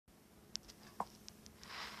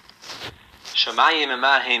Shamayim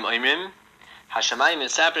emahim oimrim. Hashamayim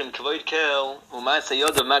esaprim kavod kel u'ma'aseh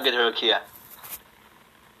yodav magid harakia.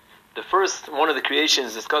 The first one of the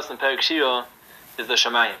creations discussed in Perek Shira is the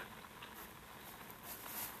Shamayim.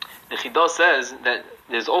 The Chidah says that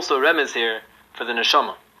there's also a remez here for the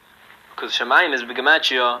Neshama, because Shamayim is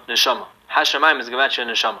b'gematria Neshama. Hashamayim is b'gematria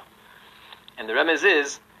Neshama. And the remez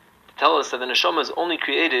is to tell us that the Neshama is only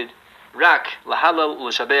created rak lahalal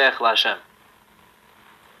u'l'shabeach la'Hashem.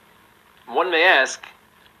 One may ask,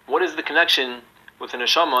 what is the connection with the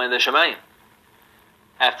Neshama and the Shamayim?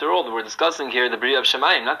 After all, we're discussing here the Bria of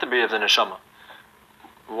Shamayim, not the Bria of the Neshama.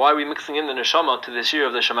 Why are we mixing in the Neshama to the Shir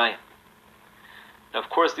of the Shamayim? Now, of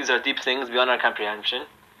course, these are deep things beyond our comprehension.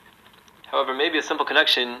 However, maybe a simple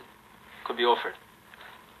connection could be offered.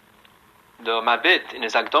 The Mabit, in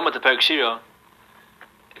his Akdama to Perek Shira,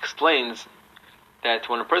 explains that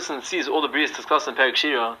when a person sees all the Brias discussed in Perek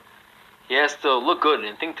Shira, he has to look good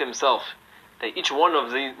and think to himself that each one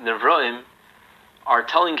of the Nevraim are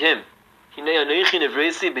telling him, the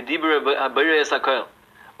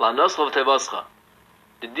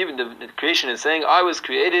creation is saying, I was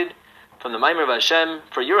created from the Maimer of Hashem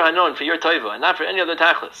for your Hanon, for your Taiva, and not for any other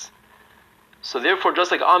Tachlis. So therefore,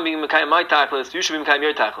 just like I'm being Mekayim my Tachlis, you should be Mekayim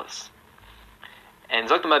your Tachlis. And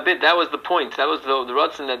Zokta Mabit, that was the point, that was the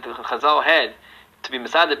Ratzin that the Chazal had to be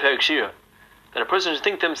Masad Perek Shira. That a person should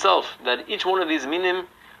think to himself that each one of these minim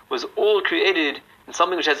was all created in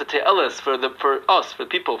something which has a te'elis for us, for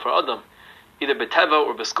people, for Adam, either beteva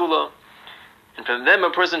or beskula, and from them a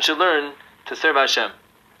person should learn to serve Hashem.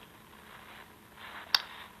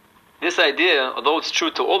 This idea, although it's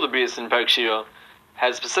true to all the brias in Perek Shira,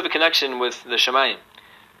 has a specific connection with the Shamayim,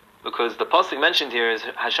 because the pasuk mentioned here is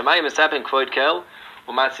Hashamayim esaprim kavod kel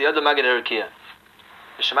u'ma'aseh yodav magid harakia.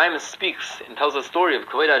 The Shamayim speaks and tells the story of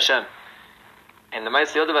Kavod Hashem. And the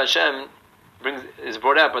Ma'aseh Yodav Hashem is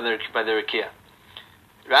brought out by the Rakia.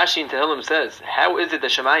 Rashi in Tehillim says, how is it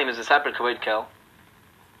that Shamayim is a separate Kavod Kel?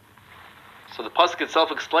 So the pasuk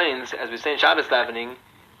itself explains, as we say in Shabbos davening,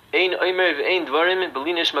 Ein omer v'ein dvarim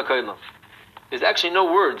b'li nishma koilom. There's actually no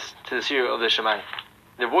words to the Shir of the Shamayim.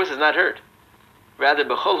 Their voice is not heard. Rather,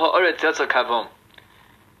 b'chol ha'oretz yatsa kavom.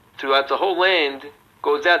 Throughout the whole land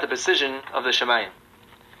goes out the precision of the Shamayim.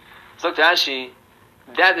 So Rashi,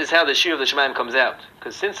 that is how the Shir of the Shamayim comes out.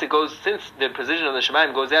 Because since the precision of the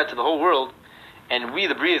Shamayim goes out to the whole world, and we,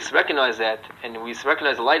 the Brias, recognize that, and we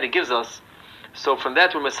recognize the light it gives us, so from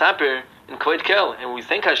that we're Masaper in Kavod Kel, and we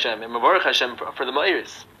thank Hashem, and Mavarach Hashem for the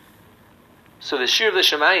Ma'iris. So the Shir of the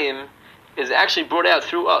Shamayim is actually brought out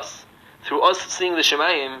through us. Through us seeing the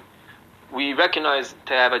Shamayim, we recognize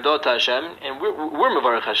to have Adat Hashem, and we're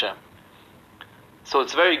Mavarach Hashem. So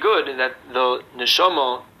it's very good that the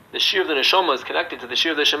Neshama, the Shir of the Neshama, is connected to the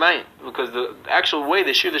Shir of the Shamayim, because the actual way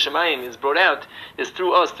the Shir of the Shamayim is brought out is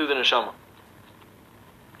through us, through the Neshama.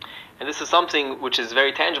 And this is something which is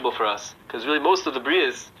very tangible for us, because really most of the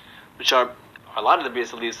Brias, which are a lot of the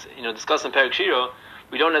Brias at least, discussed in Perek Shira,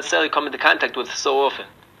 we don't necessarily come into contact with so often.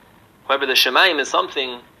 However, the Shamayim is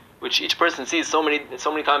something which each person sees so many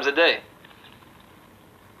times a day.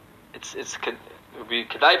 It would be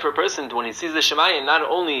kedai for a person when he sees the Shamayim, not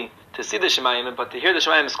only to see the Shamayim, but to hear the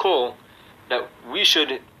Shamayim's call, that we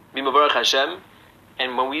should be Mavarach Hashem,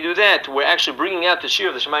 and when we do that, we're actually bringing out the Shir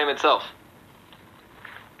of the Shamayim itself.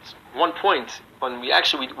 One point, when we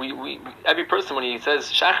every person, when he says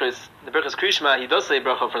Shachris, the Berachas Krishma, he does say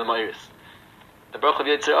bracha for the Ma'iris, the bracha of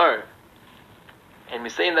Yetzer Ar. And we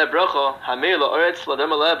say in that bracha, Hameir la'oretz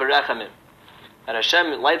l'adam aleh b'rachamim, that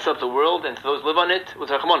Hashem lights up the world, and to those who live on it, with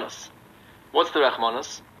Rachmanos. What's the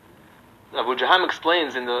Rachmanos? Abu Jaham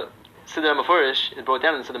explains in the Siddur HaMefurish, it brought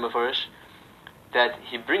down in the Siddur HaMefurish, that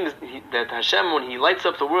that Hashem, when He lights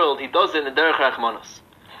up the world, He does it in the Derech Rachmanos.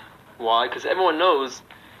 Why? Because everyone knows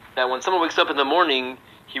that when someone wakes up in the morning,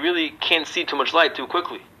 he really can't see too much light too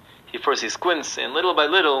quickly. He squints, and little by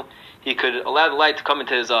little, he could allow the light to come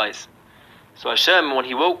into his eyes. So Hashem, when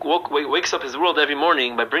He wakes up His world every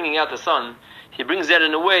morning by bringing out the sun, He brings that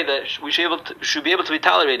in a way that we should be able to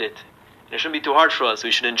tolerate it. And it shouldn't be too hard for us.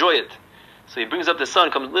 We should enjoy it. So He brings up the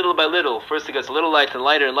sun, comes little by little. First it gets a little light and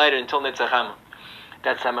lighter until Netzachama.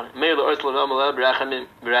 That's Meir l'Oretz l'Adam aleh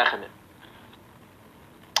b'rachamim.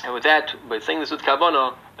 And with that, by saying this with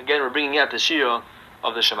Kavanah, again we're bringing out the Shir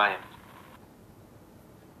of the Shamayim.